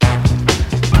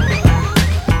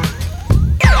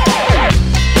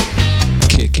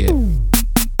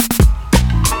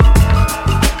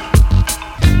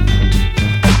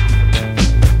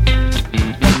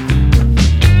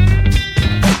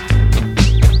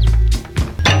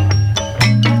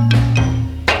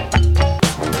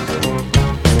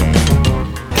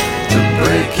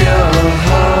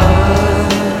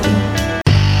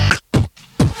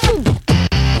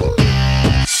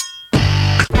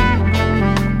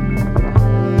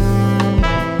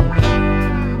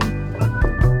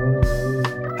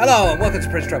Hello and welcome to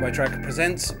Prince Track by Track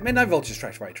presents Midnight Vultures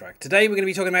Track by Track. Today we're going to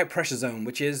be talking about Pressure Zone,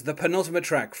 which is the penultimate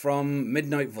track from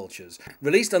Midnight Vultures,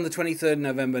 released on the 23rd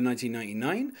November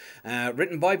 1999,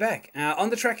 written by Beck. On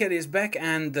the track it is Beck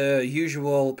and the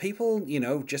usual people,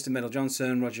 Justin Metal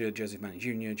Johnson, Roger Joseph Manning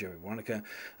Jr., Jerry Waronker.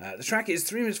 The track is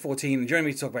 3 minutes 14, and joining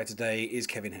me to talk about it today is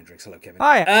Kevin Hendricks. Hello, Kevin.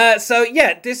 Hi.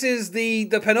 This is the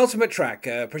penultimate track,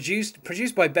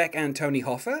 produced by Beck and Tony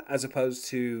Hoffa, as opposed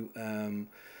to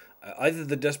either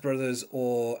the Dust Brothers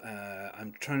or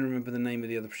I'm trying to remember the name of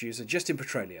the other producer, Justin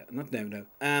Petralia.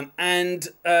 And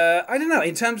I don't know,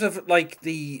 in terms of like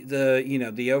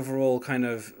the overall kind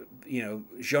of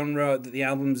genre that the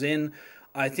album's in,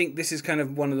 I think this is kind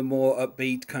of one of the more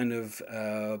upbeat kind of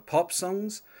pop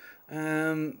songs.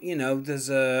 There's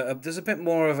a bit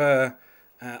more of a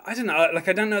I don't know, like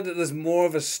I don't know that there's more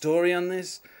of a story on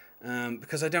this.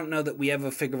 Because I don't know that we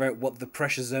ever figure out what the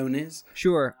Pressure Zone is.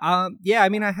 Sure. I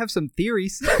have some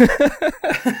theories.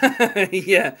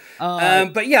 Yeah.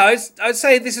 I'd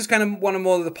say this is kind of one of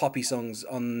more of the poppy songs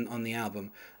on the album.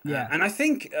 Yeah. And I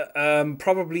think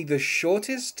probably the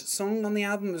shortest song on the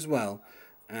album as well.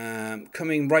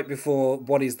 Coming right before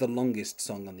what is the longest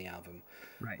song on the album.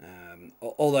 Right.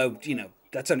 Although,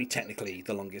 that's only technically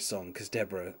the longest song because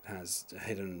Deborah has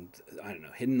hidden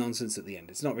nonsense at the end.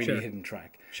 It's not really a hidden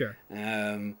track. Sure.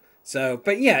 Let's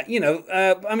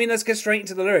get straight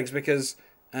into the lyrics because,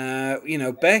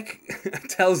 Beck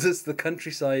tells us the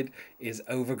countryside is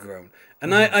overgrown.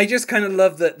 And I just kind of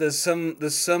love that there's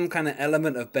some kind of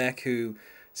element of Beck who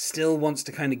still wants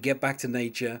to kind of get back to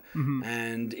nature. Mm-hmm.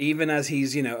 And even as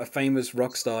he's, a famous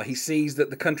rock star, he sees that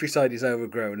the countryside is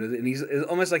overgrown. And he's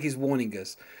almost like he's warning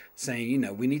us,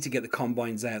 saying, we need to get the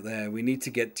combines out there. We need to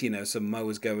get, some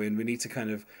mowers going. We need to kind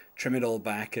of trim it all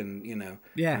back and,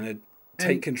 kind of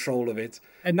take control of it.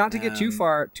 And not to get too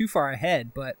far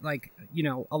ahead, but like,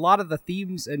 a lot of the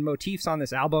themes and motifs on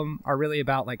this album are really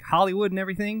about like Hollywood and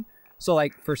everything. So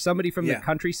like for somebody from the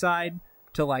countryside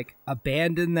to like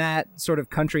abandon that sort of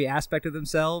country aspect of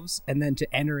themselves and then to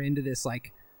enter into this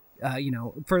like,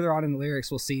 further on in the lyrics,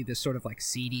 we'll see this sort of like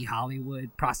seedy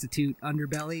Hollywood prostitute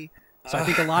underbelly. So I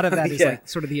think a lot of that is like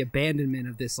sort of the abandonment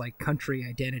of this like country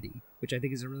identity, which I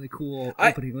think is a really cool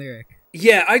opening lyric.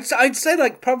 Yeah, I'd say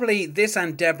like probably this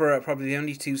and Deborah are probably the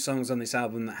only two songs on this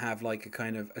album that have like a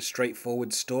kind of a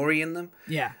straightforward story in them.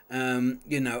 Yeah. And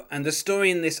the story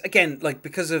in this, again, like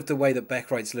because of the way that Beck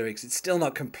writes lyrics, it's still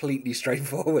not completely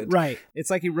straightforward. Right.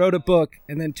 It's like he wrote a book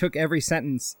and then took every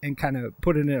sentence and kind of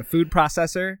put it in a food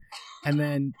processor and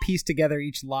then pieced together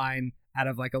each line out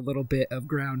of like a little bit of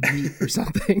ground meat or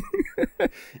something.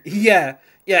 Yeah.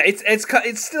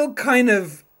 It's still kind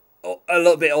of a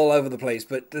little bit all over the place,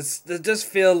 but there does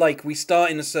feel like we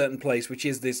start in a certain place, which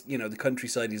is this, the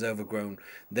countryside is overgrown.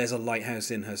 There's a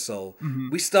lighthouse in her soul. Mm-hmm.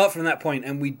 We start from that point,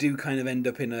 and we do kind of end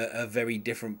up in a very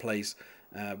different place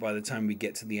by the time we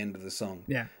get to the end of the song.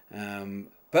 Yeah.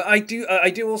 But I do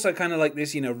also kind of like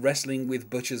this, wrestling with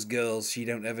butcher's girls. She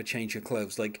don't ever change her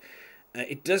clothes. Like,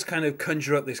 it does kind of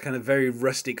conjure up this kind of very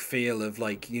rustic feel of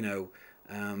like,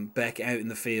 Beck out in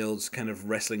the fields kind of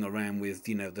wrestling around with,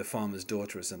 the farmer's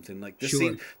daughter or something. Like there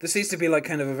seems to be like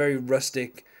kind of a very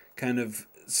rustic kind of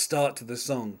start to the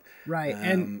song. Right.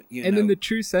 And in the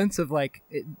true sense of like,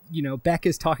 Beck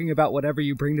is talking about whatever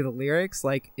you bring to the lyrics.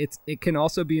 Like it can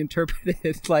also be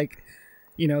interpreted like,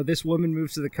 this woman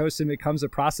moves to the coast and becomes a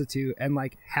prostitute and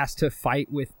like has to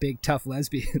fight with big tough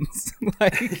lesbians.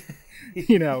 Like,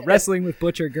 wrestling with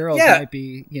butcher girls might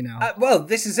be, well,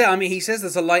 this is it. I mean, he says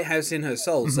there's a lighthouse in her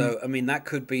soul. Mm-hmm. So, I mean, that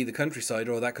could be the countryside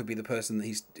or that could be the person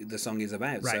that the song is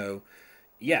about. Right. So,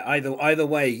 yeah, either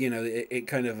way, it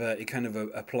kind of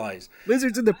applies.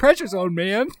 Lizards in the Pressure Zone,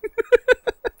 man.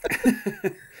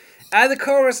 The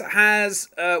chorus has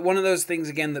one of those things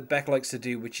again that Beck likes to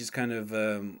do, which is kind of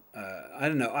I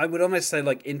don't know. I would almost say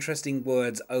like interesting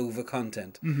words over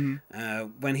content. Mm-hmm.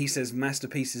 When he says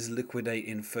masterpieces liquidate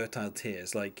in fertile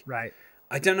tears, like right.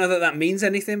 I don't know that means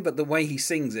anything, but the way he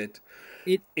sings it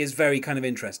is very kind of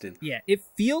interesting. Yeah, it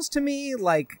feels to me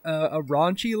like a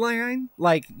raunchy line.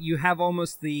 Like you have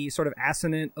almost the sort of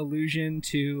assonant allusion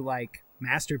to like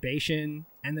masturbation,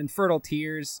 and then fertile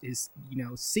tears is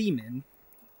semen.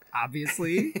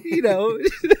 Obviously,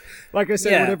 like I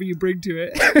said, whatever you bring to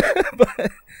it.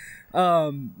 But,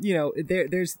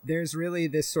 there's really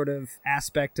this sort of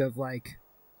aspect of like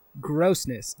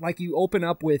grossness. Like you open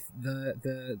up with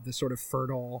the sort of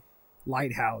fertile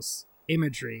lighthouse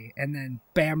imagery and then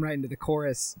bam, right into the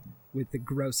chorus with the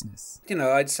grossness.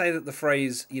 I'd say that the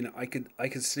phrase, I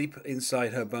could sleep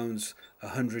inside her bones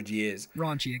 100 years.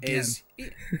 Raunchy again. Is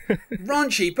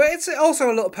raunchy, but it's also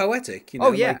a little poetic,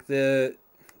 Oh, yeah. like the...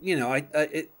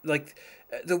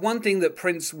 the one thing that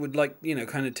Prince would like,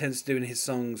 kind of tends to do in his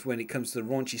songs when it comes to the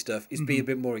raunchy stuff is be a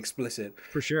bit more explicit.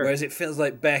 For sure. Whereas it feels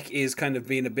like Beck is kind of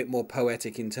being a bit more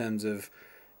poetic in terms of,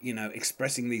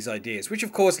 expressing these ideas, which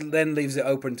of course then leaves it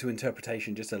open to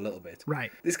interpretation just a little bit.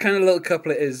 Right. This kind of little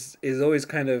couplet is always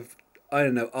kind of, I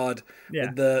don't know, odd.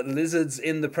 Yeah. The lizards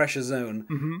in the pressure zone,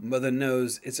 mother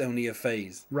knows it's only a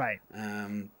phase. Right.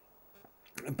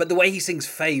 But the way he sings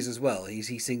phase as well,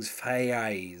 he sings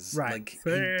phase. Right. Like,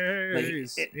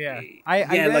 phase. I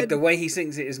read, like the way he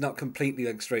sings it is not completely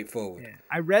like straightforward. Yeah.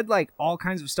 I read like all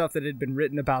kinds of stuff that had been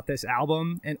written about this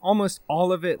album, and almost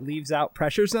all of it leaves out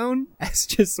Pressure Zone as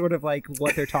just sort of like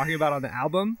what they're talking about on the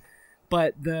album.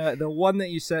 But the one that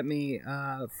you sent me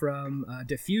from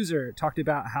Diffuser talked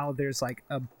about how there's like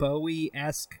a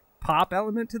Bowie-esque pop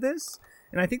element to this.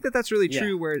 And I think that that's really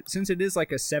true, where since it is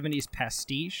like a 70s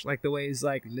pastiche, like the way he's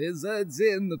like, lizards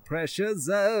in the pressure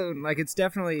zone, like it's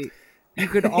definitely, you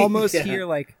could almost hear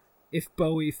like if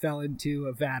Bowie fell into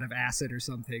a vat of acid or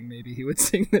something, maybe he would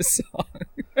sing this song.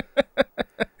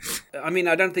 I mean,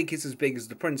 I don't think it's as big as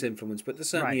the Prince influence, but there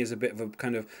certainly is a bit of a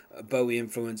kind of a Bowie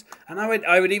influence. And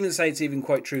I would even say it's even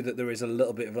quite true that there is a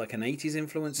little bit of like an 80s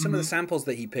influence. Some of the samples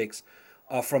that he picks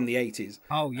are from the 80s.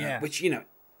 Oh, yeah. Which, in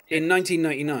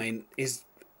 1999 is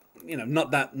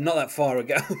not that far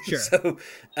ago. Sure. So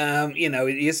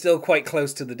you're still quite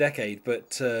close to the decade,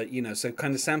 but so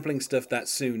kind of sampling stuff that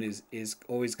soon is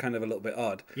always kind of a little bit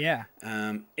odd. Yeah.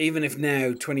 Even if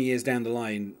now 20 years down the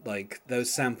line, like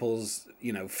those samples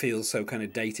feel so kind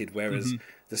of dated, whereas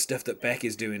the stuff that Beck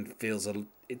is doing feels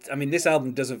this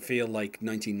album doesn't feel like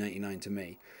 1999 to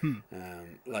me.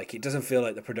 Like it doesn't feel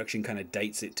like the production kind of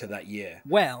dates it to that year.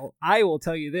 Well, I will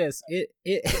tell you this: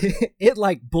 it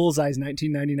like bullseyes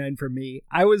 1999 for me.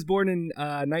 I was born in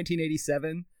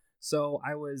 1987, so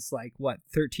I was like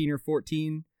 13 or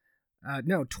 14?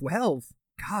 No, 12.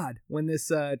 God, when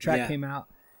this track came out.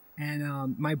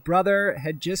 And my brother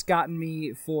had just gotten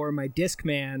me for my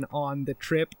Discman on the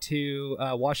trip to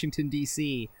Washington,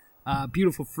 D.C.,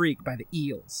 Beautiful Freak by the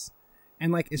Eels.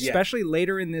 And like, especially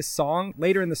later in the song,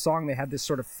 they had this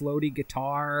sort of floaty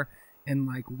guitar and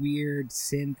like weird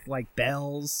synth, like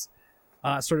bells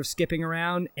sort of skipping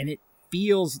around. And it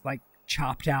feels like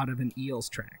chopped out of an Eels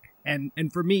track. And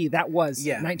for me, that was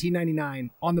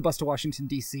 1999 on the bus to Washington,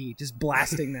 D.C., just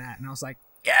blasting that. And I was like,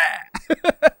 yeah!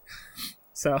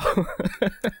 So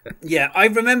I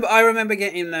remember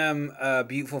getting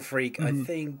Beautiful Freak. I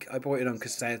think I bought it on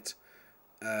cassette,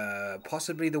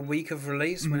 possibly the week of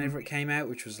release, whenever it came out,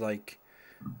 which was like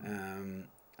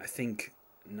I think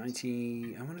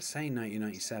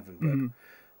 1997, but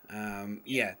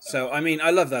so I mean,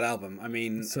 I love that album. I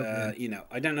mean,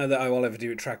 I don't know that I will ever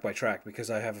do it track by track,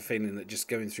 because I have a feeling that just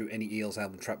going through any Eels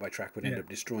album track by track would end up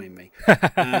destroying me.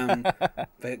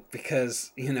 But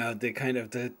because the kind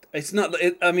of it's not.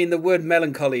 I mean, the word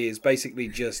melancholy is basically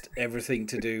just everything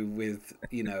to do with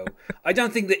I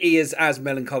don't think that he is as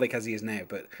melancholic as he is now,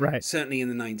 but certainly in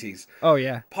the 90s. Oh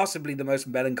yeah, possibly the most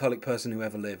melancholic person who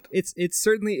ever lived. It's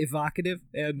certainly evocative,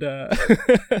 and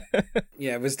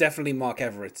it was definitely Mark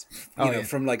Everett.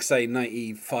 From like say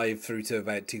 95 through to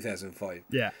about 2005.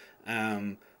 But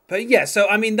so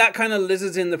I mean, that kind of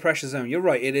lizards in the pressure zone, you're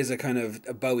right, it is a kind of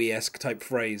a Bowie-esque type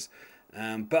phrase.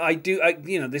 But I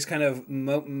this kind of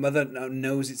mother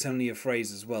knows it's only a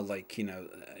phrase as well. Like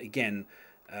again,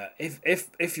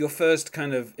 if your first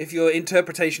kind of, if your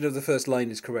interpretation of the first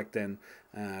line is correct, then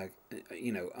I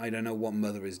don't know what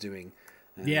mother is doing.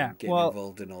 Getting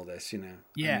involved in all this, I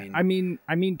mean,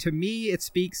 to me, it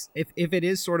speaks, if it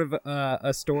is sort of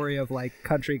a story of like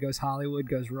country goes Hollywood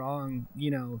goes wrong,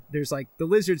 there's like the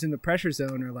lizards in the pressure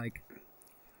zone are like,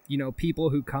 people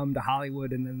who come to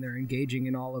Hollywood and then they're engaging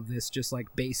in all of this just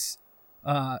like base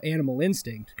animal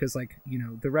instinct, because like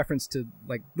the reference to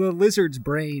like the lizard's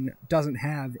brain doesn't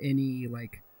have any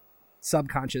like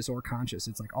subconscious or conscious,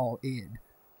 it's like all id.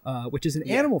 Which is an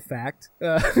animal fact.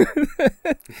 I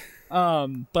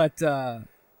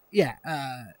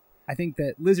think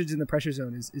that lizards in the pressure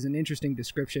zone is an interesting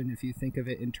description if you think of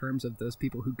it in terms of those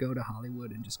people who go to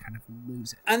Hollywood and just kind of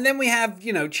lose it. And then we have,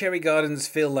 Cherry Gardens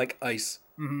Feel Like Ice.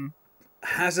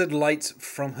 Hazard Lights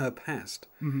from Her Past.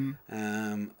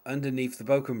 Underneath the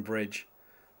Bochum Bridge,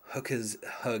 Hookers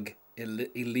Hug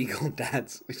Illegal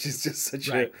Dads, which is just such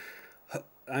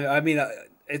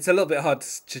it's a little bit hard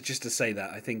to say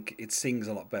that. I think it sings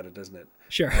a lot better, doesn't it?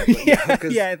 Sure.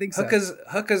 Hookers, I think so.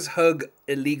 Hookers hug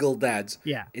illegal dads.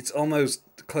 Yeah. It's almost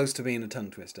close to being a tongue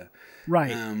twister.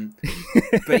 Right.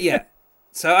 But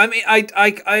So I mean, I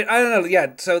don't know.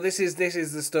 Yeah. So this is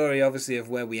the story, obviously, of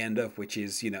where we end up, which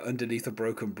is underneath a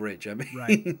broken bridge. I mean,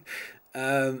 Right.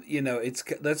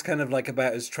 that's kind of like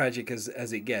about as tragic as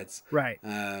it gets. Right.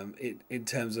 In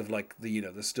terms of like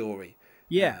the story.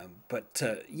 Yeah. But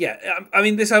yeah, I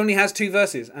mean, this only has two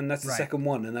verses, and that's the Right. second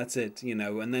one, and that's it.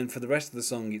 And then for the rest of the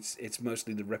song, it's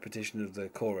mostly the repetition of the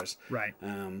chorus. Right.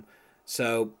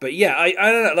 So, but yeah, I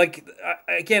don't know. Like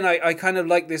I kind of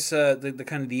like this the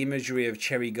kind of the imagery of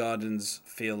cherry gardens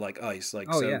feel like ice. Like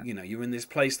Oh, yeah. you're in this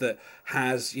place that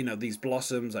has these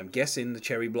blossoms. I'm guessing the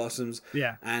cherry blossoms.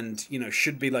 Yeah. And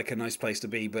should be like a nice place to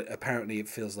be, but apparently it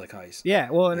feels like ice. Yeah,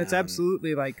 well, and it's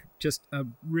absolutely like just a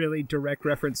really direct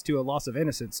reference to a loss of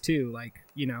innocence too. Like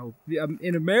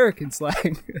in American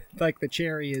slang, like the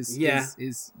cherry is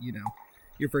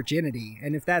your virginity,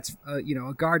 and if that's a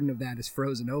garden of that is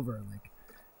frozen over, like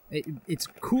it's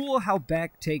cool how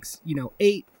Beck takes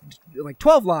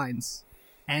 12 lines,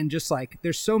 and just like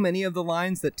there's so many of the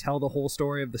lines that tell the whole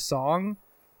story of the song,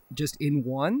 just in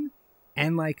one,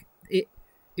 and like it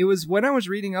was when I was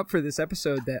reading up for this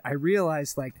episode that I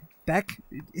realized like Beck,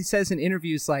 it says in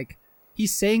interviews like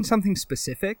he's saying something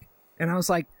specific, and I was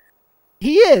like,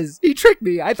 he tricked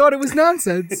me. I thought it was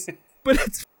nonsense, but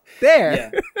it's there. Yeah.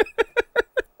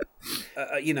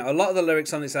 A lot of the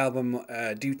lyrics on this album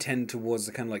do tend towards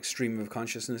the kind of like stream of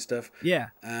consciousness stuff. Yeah.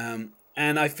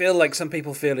 And I feel like some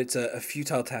people feel it's a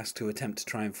futile task to attempt to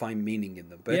try and find meaning in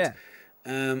them. But Yeah.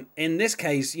 In this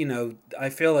case, I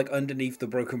feel like underneath the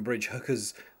broken bridge,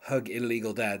 hookers hug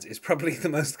illegal dads is probably the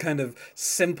most kind of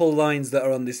simple lines that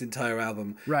are on this entire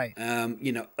album. Right.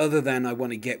 Other than I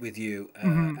want to get with you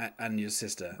and your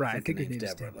sister. Right. I think her name's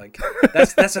Deborah. Like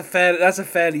that's a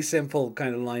fairly simple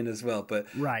kind of line as well. But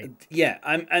Right. yeah,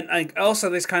 and also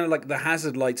this kind of like the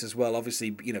hazard lights as well. Obviously,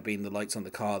 being the lights on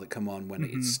the car that come on when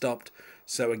it's stopped.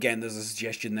 So again, there's a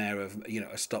suggestion there of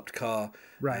a stopped car,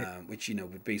 Right. Which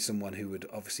would be someone who would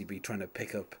obviously be trying to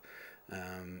pick up,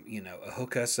 a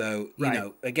hooker. So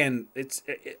Right. again, it's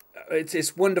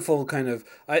wonderful. Kind of,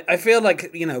 I feel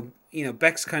like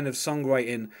Beck's kind of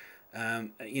songwriting,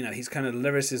 his kind of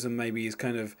lyricism maybe is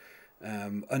kind of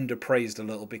underpraised a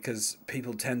little because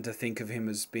people tend to think of him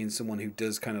as being someone who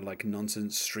does kind of like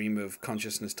nonsense stream of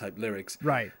consciousness type lyrics.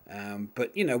 Right.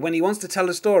 But when he wants to tell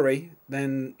a story,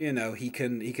 then he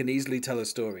can easily tell a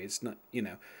story. It's not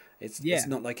it's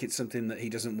not like it's something that he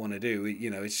doesn't want to do.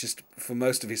 It's just for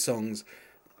most of his songs,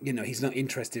 he's not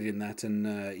interested in that, and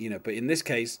but in this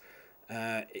case,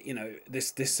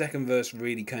 this second verse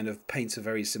really kind of paints a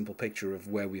very simple picture of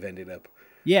where we've ended up.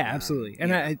 Yeah, absolutely.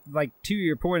 And I like to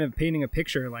your point of painting a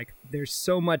picture, like there's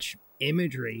so much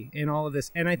imagery in all of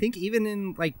this. And I think even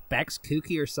in like Beck's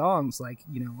kookier songs, like,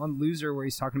 on Loser where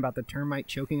he's talking about the termite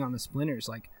choking on the splinters,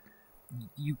 like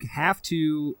you have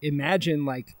to imagine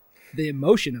like the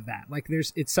emotion of that. Like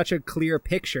it's such a clear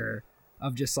picture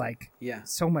of just like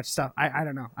so much stuff. I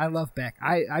don't know. I love Beck.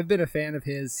 I've been a fan of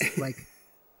his like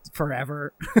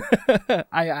forever.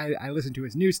 I listen to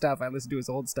his new stuff. I listen to his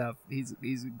old stuff.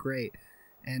 He's great.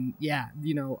 And yeah,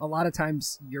 a lot of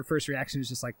times your first reaction is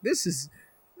just like, this is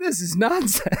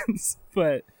nonsense.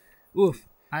 But oof,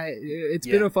 it's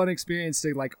been a fun experience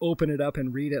to like open it up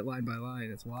and read it line by line.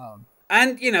 It's wild.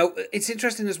 And it's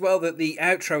interesting as well that the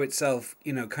outro itself,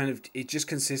 kind of it just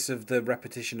consists of the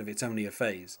repetition of "It's Only a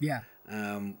Phase." Yeah.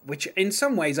 Which in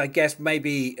some ways, I guess,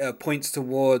 maybe points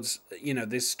towards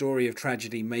this story of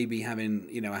tragedy maybe having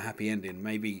a happy ending.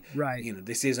 Maybe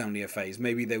this is only a phase.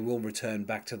 Maybe they will return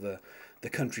back to the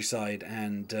countryside,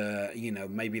 and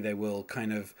maybe they will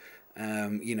kind of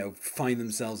find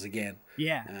themselves again.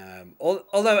 Yeah.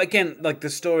 Although again, like the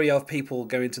story of people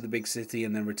going to the big city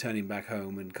and then returning back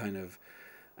home and kind of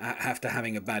after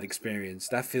having a bad experience,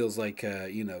 that feels like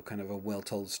kind of a well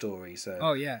told story. So.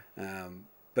 Oh yeah.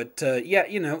 But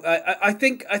I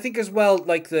think as well,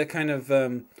 like the kind of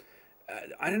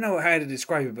I don't know how to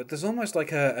describe it, but there's almost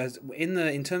like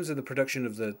in terms of the production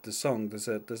of the song,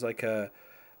 there's like a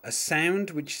sound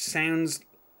which sounds.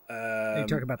 You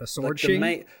talk about the sword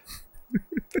like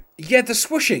yeah, the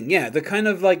swooshing. Yeah, the kind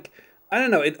of like I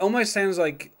don't know. It almost sounds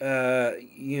like like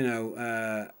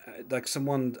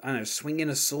someone I don't know swinging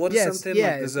a sword or something.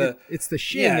 Yeah, like it's the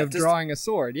shing of drawing a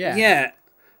sword. Yeah. Yeah.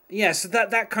 Yeah, so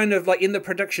that kind of like in the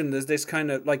production, there's this kind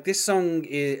of like this song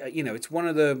is it's one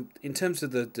of the in terms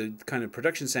of the kind of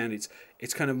production sound, it's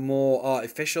kind of more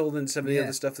artificial than some of the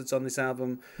other stuff that's on this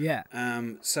album. Yeah.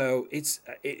 So it's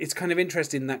kind of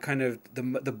interesting that kind of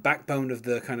the backbone of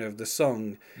the kind of the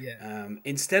song. Yeah.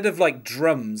 Instead of like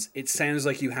drums, it sounds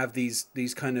like you have these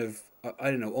kind of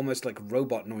I don't know, almost like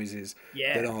robot noises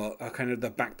that are kind of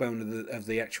the backbone of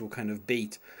the actual kind of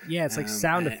beat. Yeah, it's like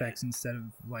sound effects instead of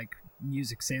like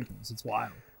music samples. It's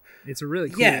wild. It's a really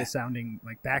cool Yeah. sounding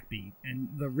like backbeat, and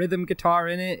the rhythm guitar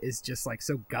in it is just like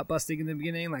so gut busting in the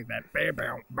beginning, like that. Bow,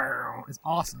 bow, bow. It's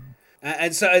awesome.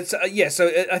 And so it's yeah.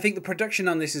 So I think the production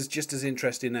on this is just as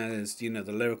interesting as the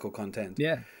lyrical content.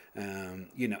 Yeah. And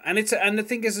the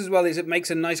thing is as well is it makes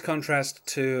a nice contrast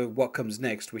to what comes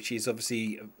next, which is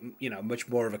obviously much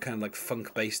more of a kind of like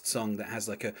funk based song that has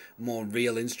like a more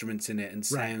real instruments in it and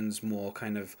sounds more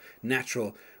kind of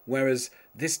natural. Whereas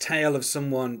this tale of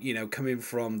someone coming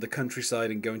from the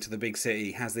countryside and going to the big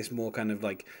city has this more kind of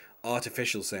like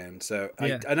artificial sound. So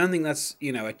I don't think that's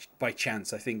by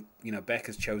chance. I think Beck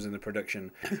has chosen the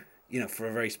production for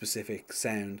a very specific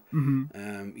sound,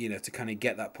 to kind of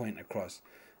get that point across.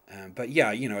 But yeah,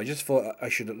 I just thought I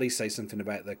should at least say something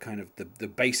about the kind of the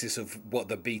basis of what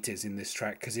the beat is in this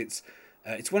track, because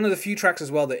it's one of the few tracks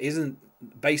as well that isn't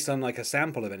based on like a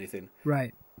sample of anything.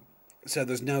 Right. So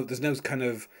there's no kind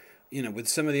of with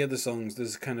some of the other songs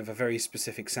there's kind of a very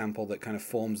specific sample that kind of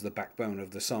forms the backbone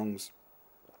of the songs,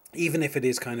 even if it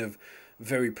is kind of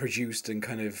very produced and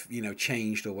kind of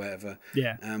changed or whatever.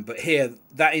 Yeah. But here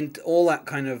all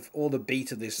the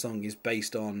beat of this song is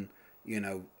based on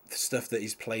stuff that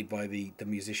is played by the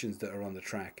musicians that are on the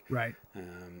track. Right.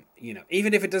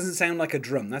 Even if it doesn't sound like a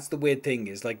drum, that's the weird thing,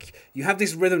 is like you have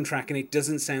this rhythm track and it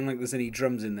doesn't sound like there's any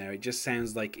drums in there. It just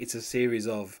sounds like it's a series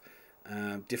of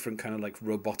different kind of like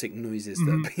robotic noises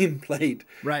that are being played.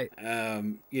 Right.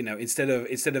 Instead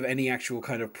of any actual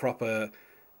kind of proper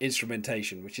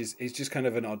instrumentation, which is just kind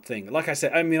of an odd thing. Like I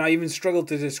said, I mean, I even struggled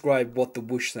to describe what the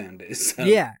whoosh sound is. So.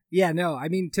 Yeah, no. I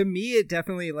mean, to me, it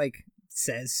definitely like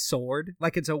says sword,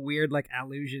 like it's a weird like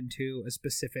allusion to a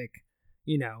specific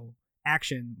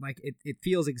action. Like it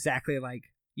feels exactly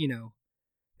like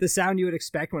the sound you would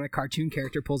expect when a cartoon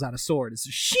character pulls out a sword. It's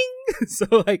a shing.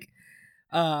 So like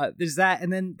there's that,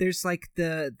 and then there's like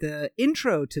the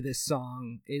intro to this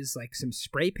song is like some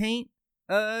spray paint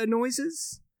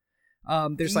noises.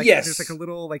 There's like a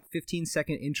little like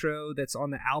 15-second intro that's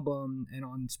on the album and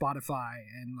on Spotify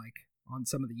and like on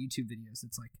some of the YouTube videos.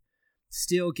 It's like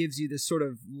still gives you this sort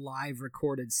of live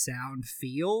recorded sound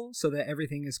feel, so that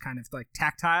everything is kind of like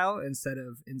tactile instead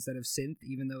of synth,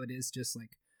 even though it is just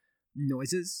like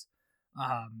noises.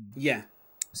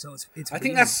 So it's I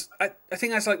think that's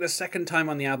like the second time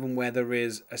on the album where there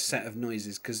is a set of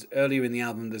noises, because earlier in the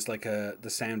album there's like the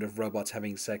sound of robots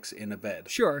having sex in a bed.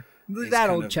 Sure, that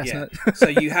old chestnut. Yeah. So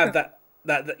you have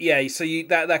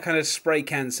that kind of spray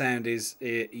can sound is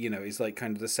like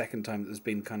kind of the second time that there's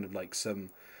been kind of like some,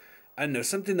 I don't know,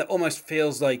 something that almost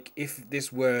feels like if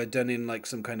this were done in like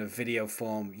some kind of video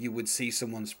form, you would see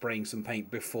someone spraying some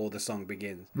paint before the song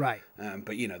begins. Right.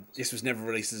 But this was never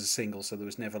released as a single, so there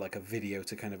was never like a video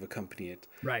to kind of accompany it.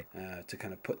 Right. To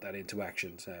kind of put that into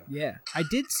action. So yeah, I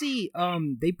did see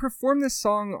they performed this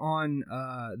song on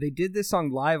they did this song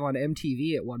live on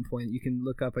MTV at one point. You can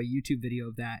look up a YouTube video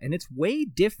of that, and it's way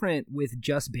different with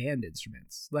just band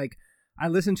instruments. Like I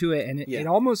listened to it, and it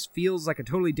almost feels like a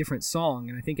totally different song,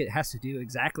 and I think it has to do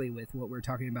exactly with what we're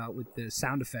talking about with the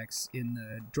sound effects in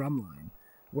the drum line,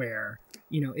 where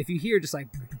if you hear just like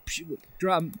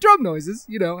drum noises,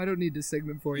 I don't need to sing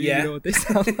them for you. You know what they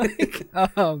sound like.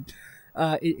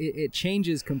 It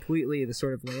changes completely the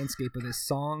sort of landscape of this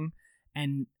song,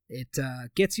 and it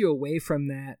gets you away from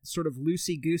that sort of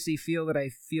loosey-goosey feel that I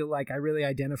feel like I really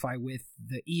identify with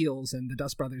the Eels and the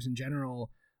Dust Brothers in general,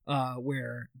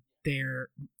 where they're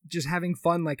just having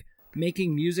fun, like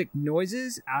making music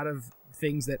noises out of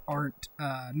things that aren't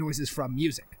noises from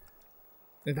music,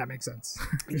 if that makes sense.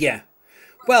 Yeah.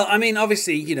 Well, I mean,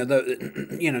 obviously,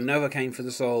 Novocaine for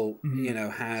the Soul,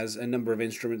 has a number of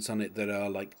instruments on it that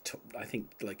are like, I think,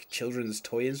 like children's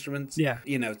toy instruments. Yeah.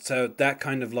 So that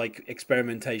kind of like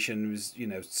experimentation was,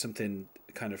 something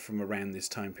kind of from around this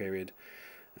time period.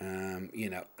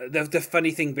 The funny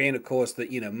thing being, of course,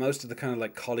 that most of the kind of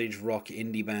like college rock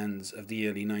indie bands of the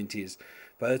early 90s,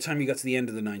 by the time you got to the end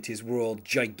of the 90s, were all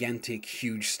gigantic,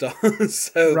 huge stars.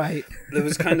 So right. There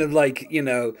was kind of like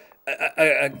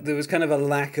there was kind of a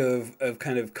lack of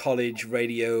kind of college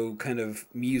radio kind of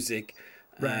music,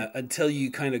 until you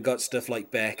kind of got stuff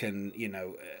like Beck and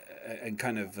and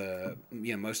kind of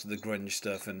most of the grunge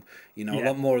stuff, and a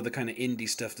lot more of the kind of indie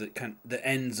stuff that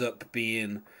ends up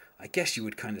being, I guess you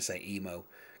would kind of say, emo.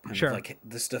 Kind of like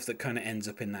the stuff that kind of ends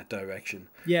up in that direction.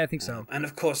 Yeah, I think so. And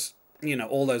of course,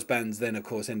 all those bands then, of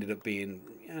course, ended up being,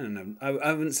 I don't know,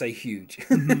 I wouldn't say huge.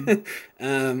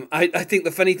 Mm-hmm. I think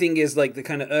the funny thing is, like, the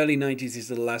kind of early 90s is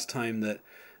the last time that,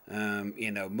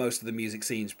 most of the music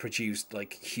scenes produced,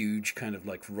 like, huge kind of,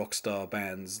 like, rock star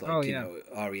bands, like,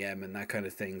 REM and that kind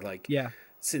of thing. Like,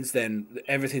 since then,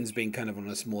 everything's been kind of on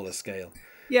a smaller scale.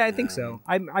 Yeah, I think so.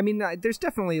 I mean, there's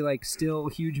definitely like still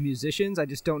huge musicians. I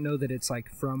just don't know that it's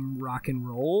like from rock and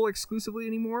roll exclusively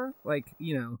anymore. Like,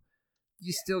 you know,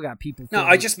 you still got people. No,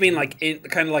 I just mean like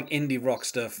kind of like indie rock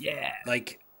stuff. Yeah.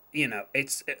 Like, you know,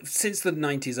 it's since the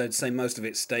 90s, I'd say most of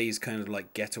it stays kind of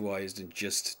like ghettoized and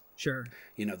just. Sure.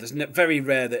 You know, there's very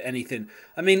rare that anything.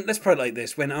 I mean, let's put it like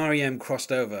this: when REM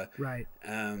crossed over, right?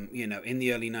 You know, in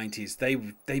the early 90s,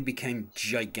 they became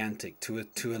gigantic to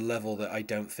a level that I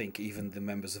don't think even the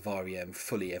members of REM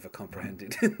fully ever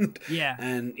comprehended. Yeah.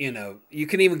 And you know, you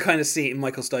can even kind of see it in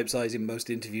Michael Stipe's eyes in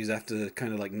most interviews after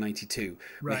kind of like 92,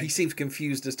 where he seems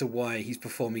confused as to why he's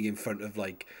performing in front of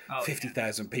like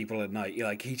 50,000 people a night.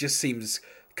 Like he just seems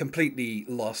completely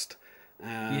lost.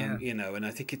 You know, and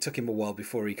I think it took him a while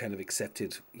before he kind of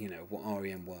accepted, you know, what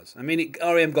REM was. I mean,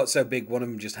 REM got so big, one of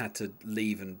them just had to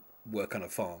leave and work on a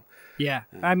farm. Yeah,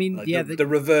 I mean, like yeah, the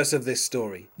reverse of this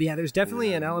story. Yeah, there's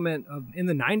definitely an element of in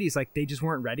the '90s, like they just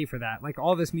weren't ready for that. Like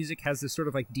all this music has this sort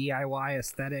of like DIY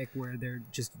aesthetic where they're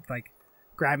just like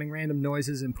grabbing random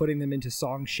noises and putting them into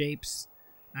song shapes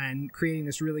and creating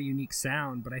this really unique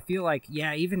sound. But I feel like,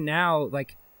 yeah, even now,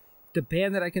 like. The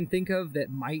band that I can think of that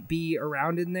might be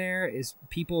around in there is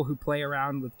people who play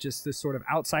around with just this sort of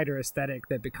outsider aesthetic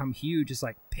that become huge. It's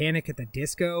like Panic at the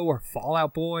Disco or Fall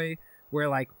Out Boy, where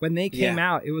like when they came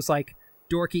out, it was like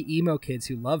dorky emo kids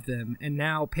who loved them. And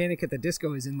now Panic at the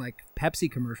Disco is in like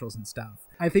Pepsi commercials and stuff.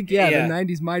 I think, the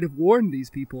 90s might have warned these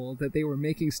people that they were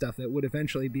making stuff that would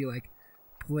eventually be like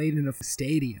played in a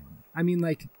stadium. I mean,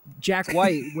 like Jack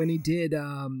White, when he did,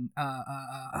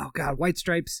 White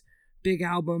Stripes' big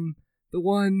album, the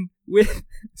one with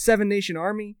Seven Nation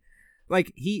Army,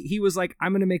 like he was like,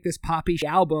 I'm gonna make this poppy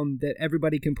album that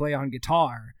everybody can play on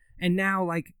guitar. And now,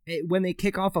 like when they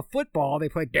kick off a football, they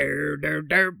play der der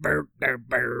der der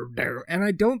der der. And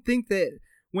I don't think that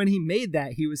when he made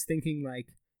that, he was thinking like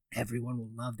everyone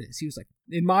will love this. He was like,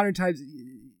 in modern times,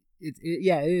 it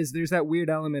is. There's that weird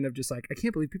element of just like, I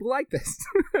can't believe people like this.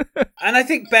 And I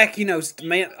think Beck, you know,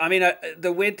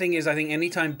 the weird thing is, I think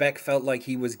anytime Beck felt like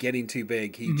he was getting too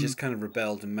big, he just kind of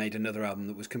rebelled and made another album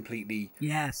that was completely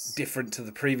different to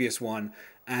the previous one,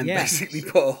 and basically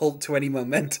put a halt to any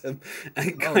momentum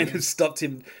and kind of stopped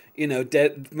him, you know,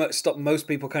 stopped most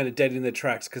people kind of dead in their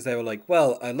tracks because they were like,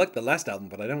 well, I like the last album,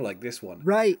 but I don't like this one.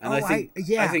 Right. And I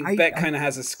think Beck kind of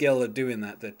has a skill of doing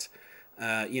that.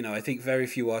 You know, I think very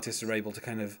few artists are able to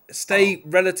kind of stay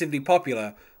relatively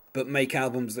popular, but make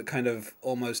albums that kind of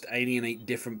almost alienate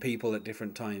different people at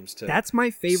different times. That's my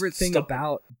favorite thing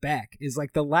about Beck, is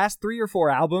like the last 3 or 4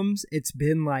 albums, it's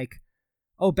been like,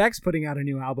 oh, Beck's putting out a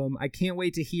new album. I can't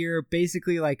wait to hear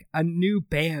basically like a new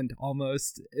band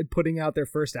almost putting out their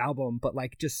first album, but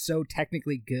like just so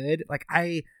technically good. Like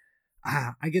I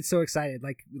get so excited.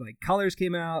 Like Colors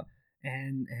came out,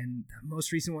 and the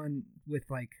most recent one with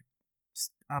like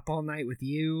Up All Night with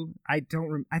You. I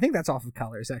think that's off of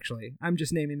Colors, actually. I'm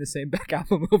just naming the same Beck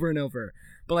album over and over.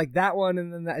 But like that one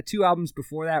and then the 2 albums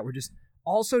before that were just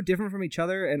also different from each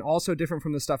other, and also different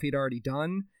from the stuff he'd already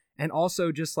done, and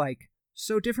also just like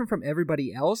so different from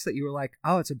everybody else that you were like,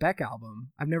 oh, it's a Beck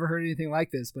album. I've never heard anything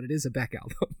like this, but it is a Beck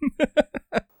album.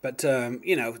 But,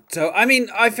 you know, so, I mean,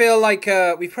 I feel like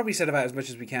we've probably said about as much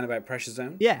as we can about Pressure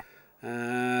Zone. Yeah.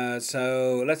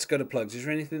 So let's go to plugs. Is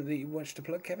there anything that you want to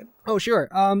plug, Kevin? Oh, sure.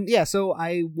 So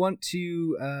I want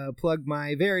to plug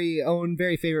my very own,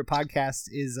 very favorite podcast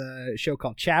is a show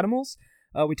called Chatimals.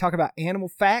 We talk about animal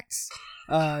facts.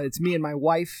 It's me and my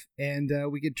wife, and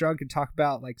we get drunk and talk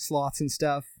about like sloths and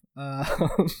stuff.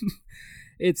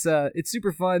 It's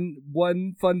super fun.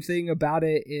 One fun thing about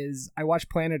it is I watch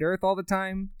Planet Earth all the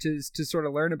time to sort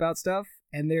of learn about stuff.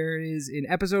 And there is, in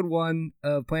episode 1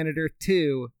 of Planet Earth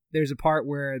 2, there's a part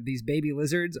where these baby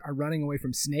lizards are running away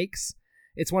from snakes.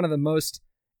 It's one of the most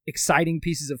exciting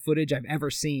pieces of footage I've ever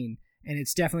seen. And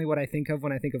it's definitely what I think of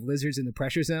when I think of lizards in the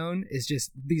Pressure Zone, is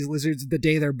just these lizards, the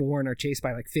day they're born, are chased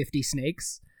by like 50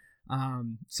 snakes.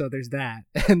 So there's that.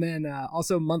 And then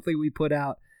also monthly we put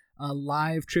out a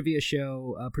live trivia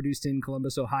show produced in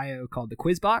Columbus, Ohio called The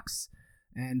Quiz Box.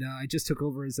 And I just took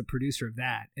over as a producer of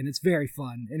that, and it's very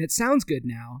fun, and it sounds good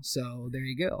now, so there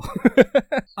you go.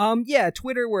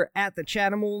 Twitter, we're at the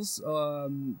Chatimals.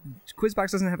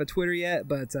 Quizbox doesn't have a Twitter yet,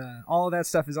 but all of that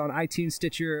stuff is on iTunes,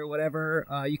 Stitcher, whatever.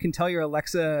 You can tell your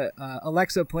Alexa,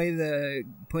 play the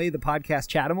podcast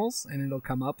Chatimals, and it'll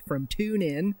come up from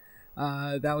TuneIn.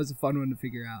 That was a fun one to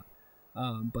figure out.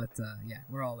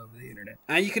 We're all over the internet.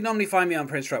 And you can normally find me on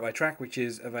Prince Track by Track, which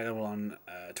is available on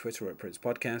Twitter at Prince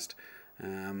Podcast.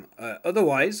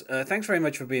 Otherwise, thanks very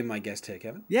much for being my guest here,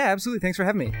 Kevin. Yeah, absolutely. Thanks for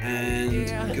having me.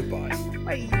 And goodbye.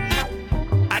 Bye.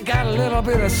 I got a little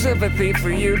bit of sympathy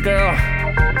for you, girl.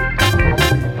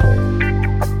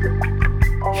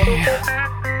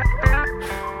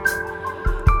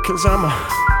 'cause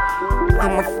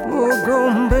I'm a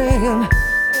full-grown man,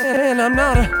 and I'm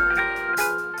not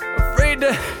afraid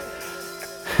to